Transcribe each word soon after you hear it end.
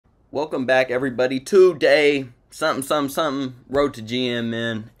Welcome back, everybody. Today, something, road to GM,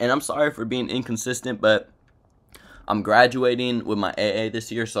 man. And I'm sorry for being inconsistent, but I'm graduating with my AA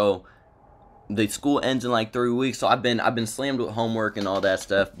this year, so the school ends in like 3 weeks. So I've been slammed with homework and all that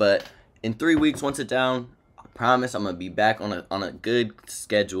stuff. But in 3 weeks, once it's down, I promise I'm gonna be back on a good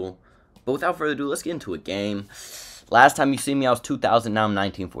schedule. But without further ado, let's get into a game. Last time you see me, I was 2000. Now I'm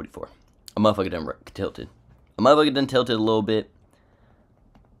 1944. A motherfucker done tilted. A motherfucker done tilted a little bit.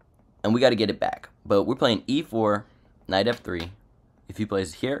 And we got to get it back. But we're playing e4, knight f3. If he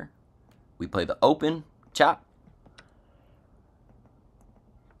plays here, we play the open, chop.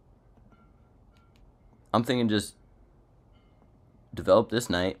 I'm thinking just develop this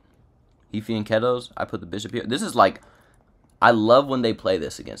knight. He fianchettos, I put the bishop here. This is like, I love when they play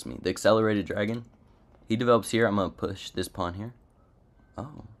this against me. The accelerated dragon. He develops here, I'm going to push this pawn here.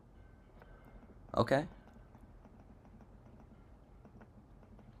 Oh. Okay.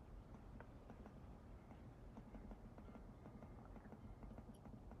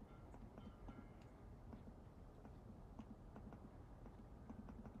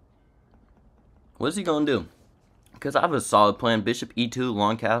 What is he going to do? Because I have a solid plan. Bishop e2,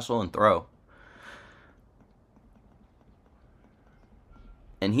 long castle, and throw.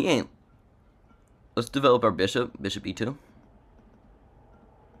 And he ain't. Let's develop our bishop. Bishop e2.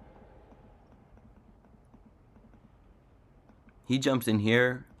 He jumps in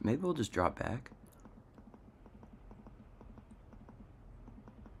here. Maybe we'll just drop back.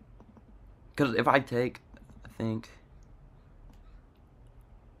 Because if I take, I think...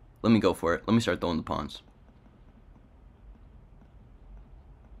 Let me go for it. Let me start throwing the pawns.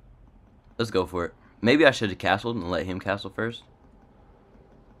 Let's go for it. Maybe I should have castled and let him castle first.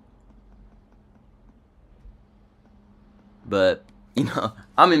 But, you know,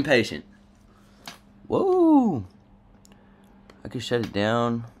 I'm impatient. Whoa! I could shut it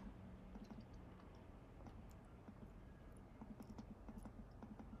down.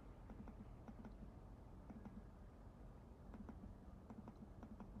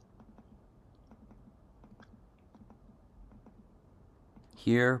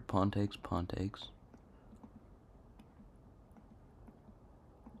 Here, pawn takes, pawn takes.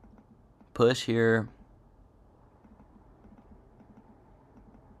 Push here.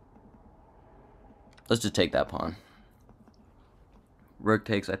 Let's just take that pawn. Rook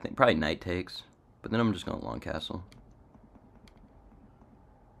takes, I think, probably knight takes. But then I'm just going long castle.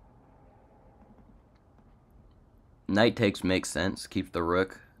 Knight takes makes sense. Keeps the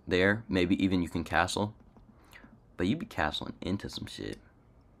rook there. Maybe even you can castle. But you be castling into some shit.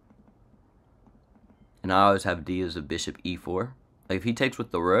 And I always have ideas of bishop e4. Like if he takes with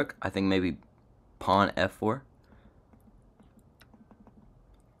the rook, I think maybe pawn f4.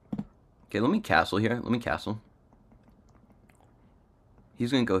 Okay, let me castle here. Let me castle.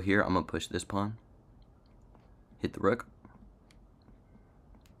 He's going to go here. I'm going to push this pawn. Hit the rook.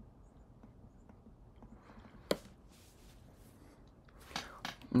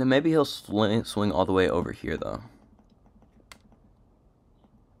 And then maybe he'll swing all the way over here, though.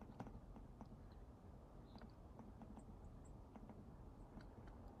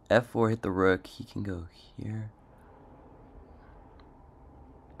 F4, hit the rook. He can go here.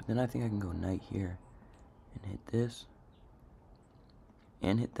 But then I think I can go knight here. And hit this.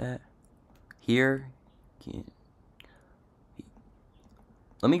 And hit that. Here.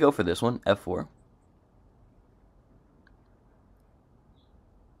 Let me go for this one. F4.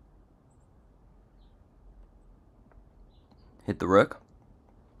 Hit the rook.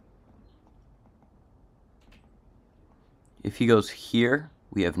 If he goes here,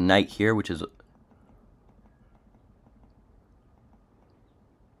 we have knight here, which is...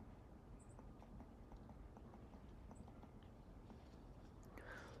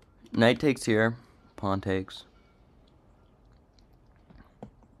 Knight takes here, pawn takes.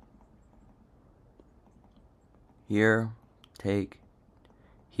 Here, take.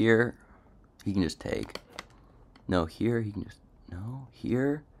 Here, he can just take. No, here, he can just... No,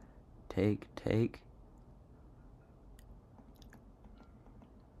 here, take.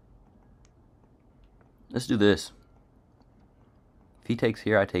 Let's do this. If he takes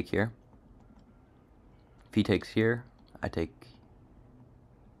here, I take here. If he takes here, I take...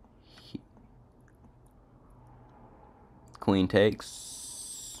 Queen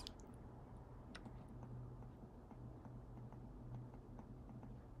takes.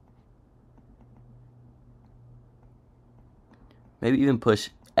 Maybe even push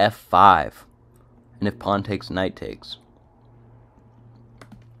f5. And if pawn takes, knight takes.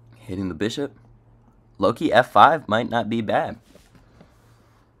 Hitting the bishop. Low-key f5 might not be bad.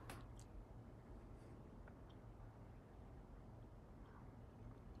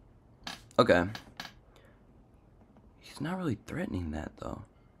 Okay. He's not really threatening that, though.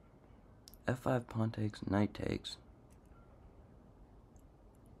 F5, pawn takes, knight takes.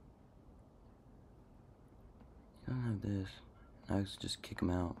 I don't have this. I let's just kick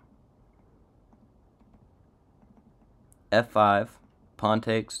him out. F5, pawn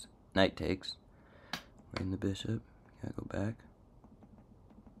takes, knight takes. Waiting the bishop. Gotta go back.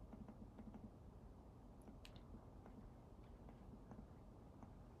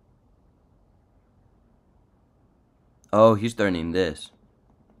 Oh, he's threatening this.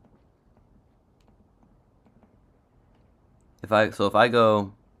 If I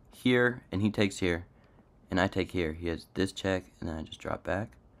go here and he takes here, and I take here, he has this check, and then I just drop back.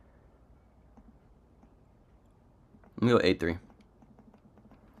 Let me go a3.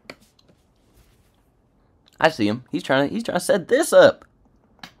 I see him. He's trying to set this up.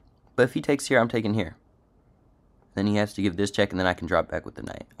 But if he takes here, I'm taking here. Then he has to give this check, and then I can drop back with the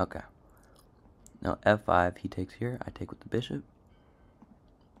knight. Okay. Now f5, he takes here. I take with the bishop.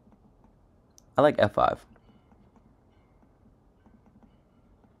 I like f5.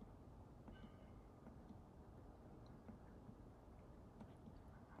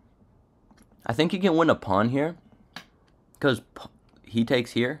 I think you can win a pawn here, because he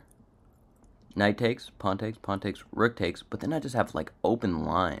takes here. Knight takes, pawn takes, rook takes, but then I just have like open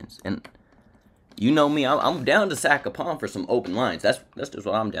lines, and you know me, I'm down to sack a pawn for some open lines. That's just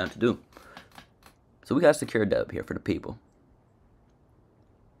what I'm down to do. So we got to secure a dub here for the people.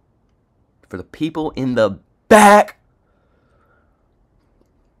 For the people in the back.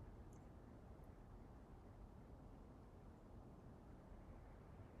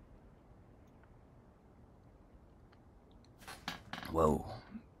 Whoa.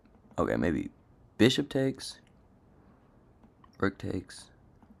 Okay, maybe bishop takes, rook takes,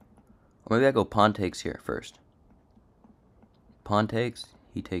 or maybe I go pawn takes here first. Pawn takes,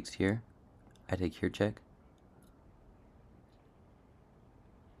 he takes here, I take here check.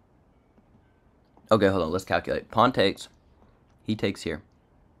 Okay, hold on, let's calculate. Pawn takes, he takes here,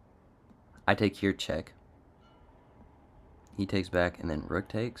 I take here check, he takes back, and then rook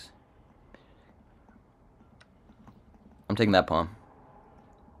takes. I'm taking that pawn.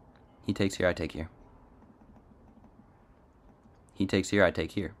 He takes here, I take here. He takes here, I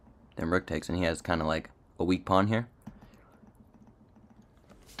take here. Then rook takes, and he has kind of like a weak pawn here.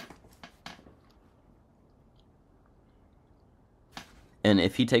 And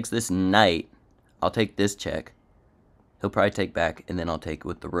if he takes this knight, I'll take this check. He'll probably take back, and then I'll take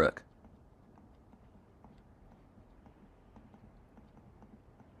with the rook.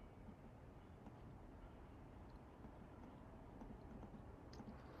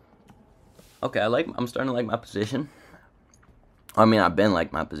 Okay, I'm starting to like my position. I mean, I've been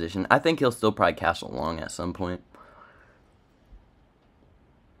like my position. I think he'll still probably castle long at some point.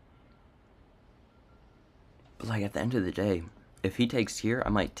 But like at the end of the day, if he takes here, I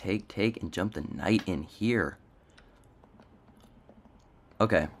might take, and jump the knight in here.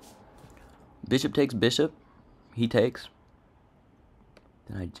 Okay. Bishop takes bishop. He takes.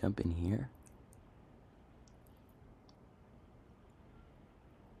 Then I jump in here.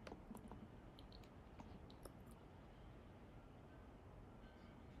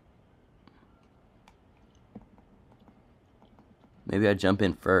 Maybe I jump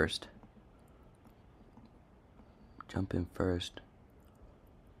in first. Jump in first.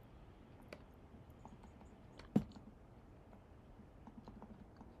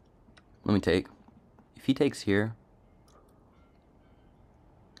 Let me take. If he takes here,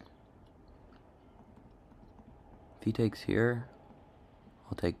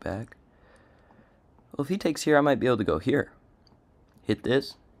 I'll take back. Well, if he takes here, I might be able to go here. Hit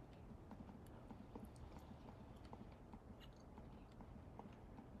this.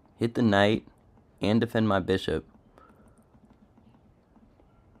 Hit the knight and defend my bishop.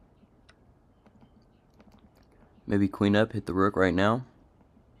 Maybe queen up, hit the rook right now.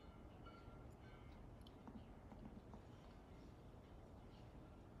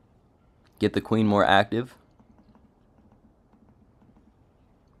 Get the queen more active.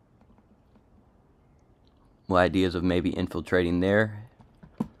 Well, ideas of maybe infiltrating there.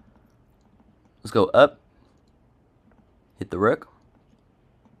 Let's go up. Hit the rook.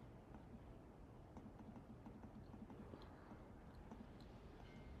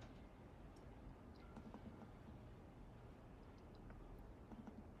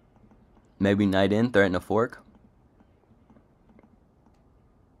 Maybe knight in, threaten a fork.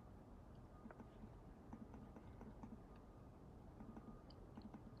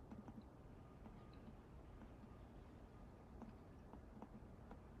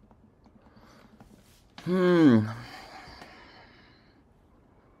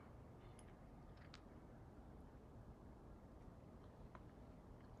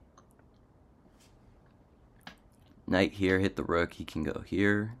 Knight here, hit the rook. He can go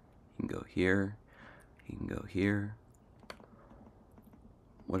here. He can go here. He can go here.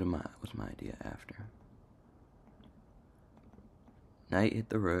 What's my idea after? Knight hit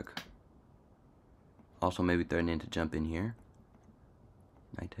the rook. Also maybe threatening to jump in here.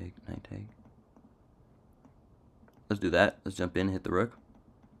 Knight take, knight take. Let's do that. Let's jump in, hit the rook.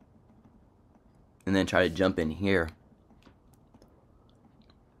 And then try to jump in here.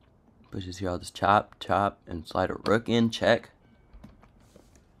 Pushes here, I'll just chop, chop, and slide a rook in, check.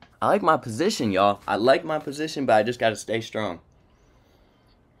 I like my position, y'all. I like my position, but I just gotta stay strong.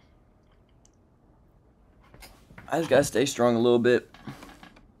 I just gotta stay strong a little bit.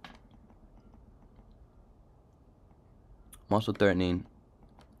 I'm also threatening.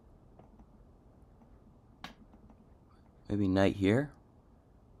 Maybe knight here.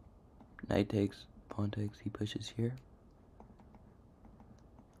 Knight takes, pawn takes, he pushes here.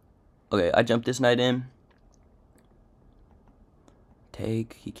 Okay, I jumped this knight in.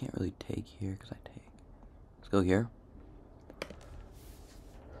 Take, he can't really take here because I take. Let's go here.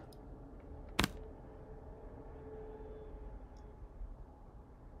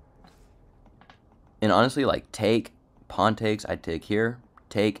 And honestly, like take, pawn takes, I take here.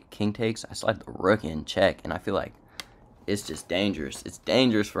 Take, king takes, I slide the rook in, check. And I feel like it's just dangerous. It's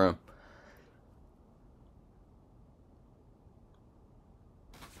dangerous for him.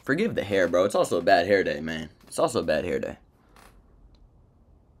 Forgive the hair, bro. It's also a bad hair day, man. It's also a bad hair day.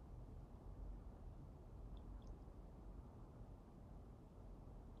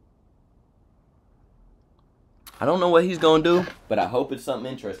 I don't know what he's going to do, but I hope it's something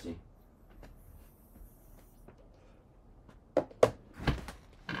interesting.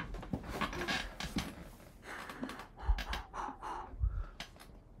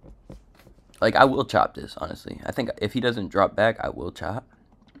 Like, I will chop this, honestly. I think if he doesn't drop back, I will chop.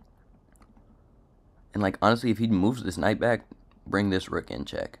 And, like, honestly, if he moves this knight back, bring this rook in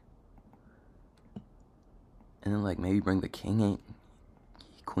check. And then, like, maybe bring the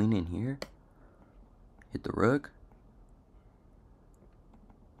queen in here. Hit the rook.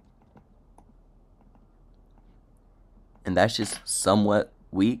 And that's just somewhat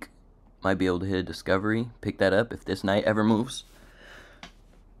weak. Might be able to hit a discovery. Pick that up if this knight ever moves.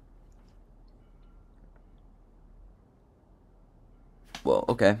 Well,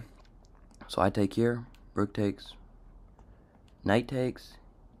 okay. So I take here. Rook takes. Knight takes.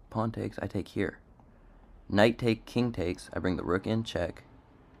 Pawn takes. I take here. Knight take, king takes. I bring the rook in, check.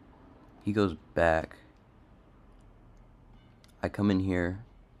 He goes back. I come in here.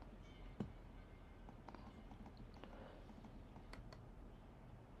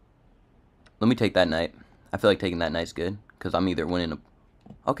 Let me take that knight. I feel like taking that knight's good. Because I'm either winning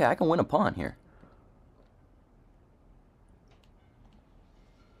a... Okay, I can win a pawn here.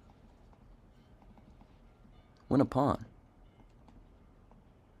 Win a pawn.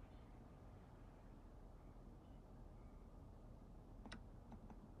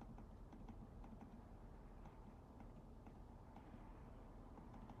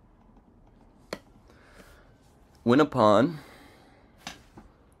 Win a pawn.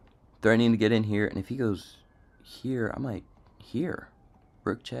 Threatening to get in here. And if he goes here, I might... Here.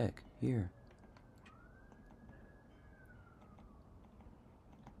 Rook check. Here.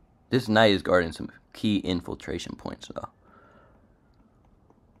 This knight is guarding some key infiltration points, though.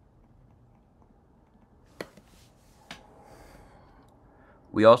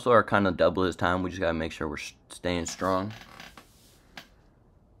 We also are kind of double his time. We just got to make sure we're staying strong.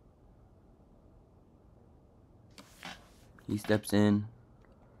 He steps in.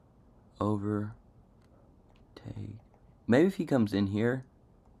 Over. Take. Maybe if he comes in here.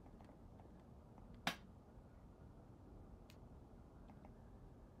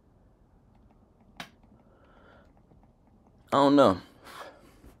 I don't know.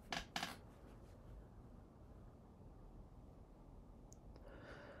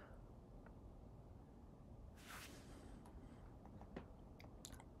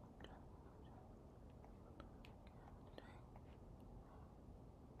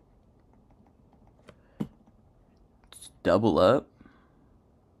 Double up.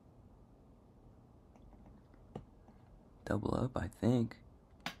 Double up, I think.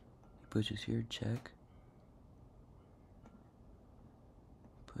 He pushes here, check.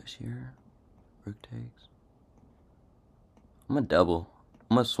 Push here. Rook takes. I'm gonna double.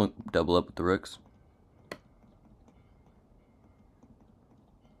 I'm gonna swing double up with the rooks.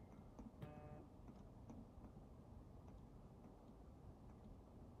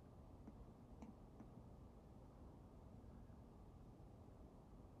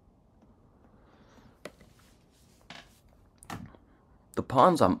 The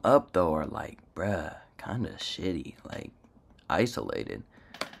pawns I'm up, though, are like, bruh, kind of shitty, like isolated.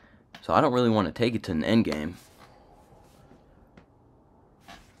 So I don't really want to take it to an endgame.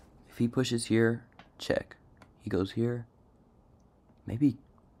 If he pushes here, check. He goes here. Maybe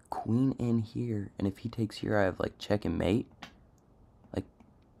queen in here. And if he takes here, I have like check and mate. Like,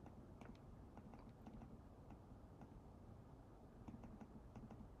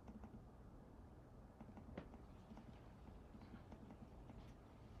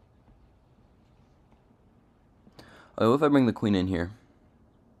 oh, what if I bring the queen in here?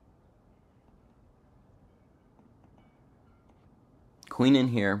 Queen in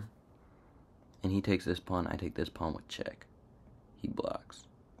here, and he takes this pawn, I take this pawn with check. He blocks.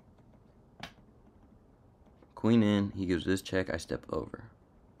 Queen in, he gives this check, I step over.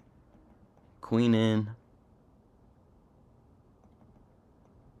 Queen in.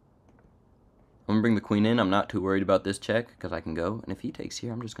 I'm gonna bring the queen in, I'm not too worried about this check, because I can go. And if he takes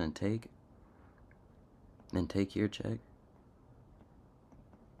here, I'm just gonna take. Then take here, check.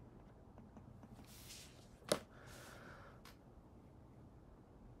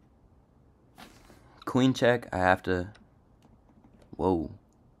 Queen check, I have to, whoa.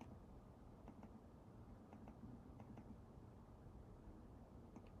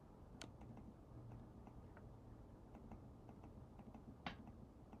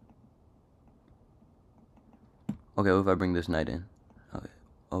 Okay, what if I bring this knight in? Okay.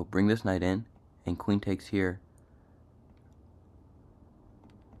 Oh, bring this knight in, and queen takes here.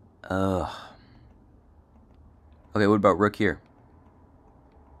 Ugh. Okay, what about rook here?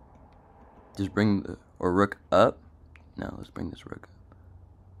 Just bring the, or rook up. No, let's bring this rook up.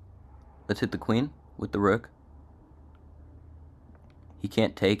 Let's hit the queen with the rook. He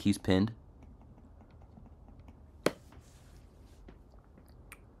can't take, he's pinned.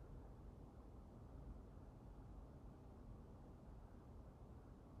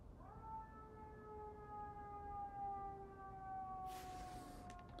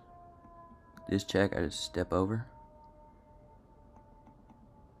 This check, I just step over.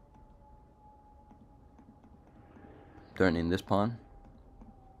 Threatening this pawn.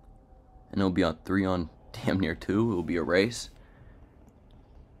 And it'll be on 3 on damn near 2. It'll be a race.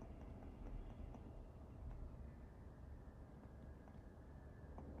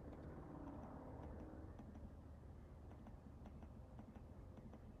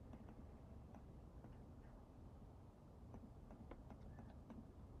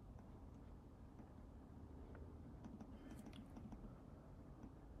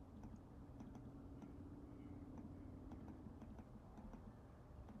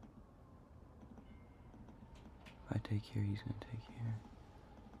 If I take here, he's gonna take here.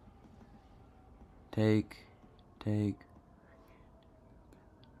 Take.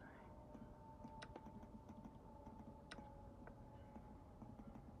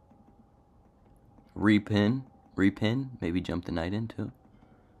 Repin, maybe jump the knight in too.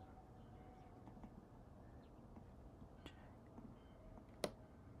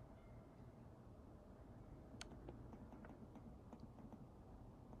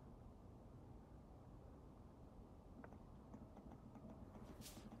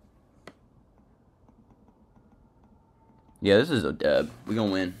 Yeah, this is a dub. We're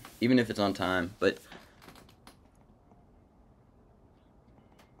gonna win, even if it's on time, but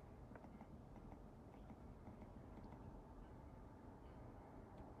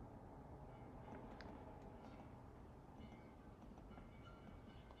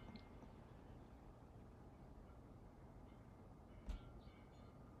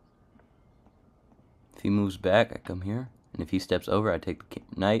if he moves back, I come here, and if he steps over, I take the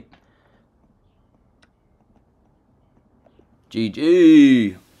knight.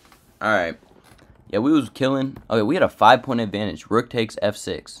 GG. Alright. Yeah, we was killing. Okay, we had a 5-point advantage. Rook takes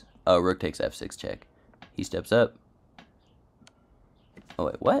f6. Oh, rook takes f6 check. He steps up. Oh,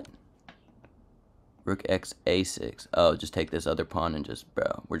 wait, what? Rook x a6. Oh, just take this other pawn and just,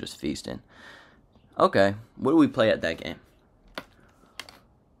 bro, we're just feasting. Okay, what do we play at that game?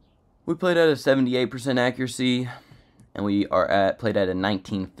 We played at a 78% accuracy. And we are played at a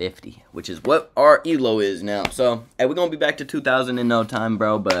 1950, which is what our ELO is now. So, hey, we're going to be back to 2000 in no time,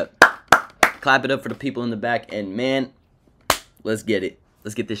 bro. But clap it up for the people in the back. And, man, let's get it.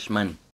 Let's get this money.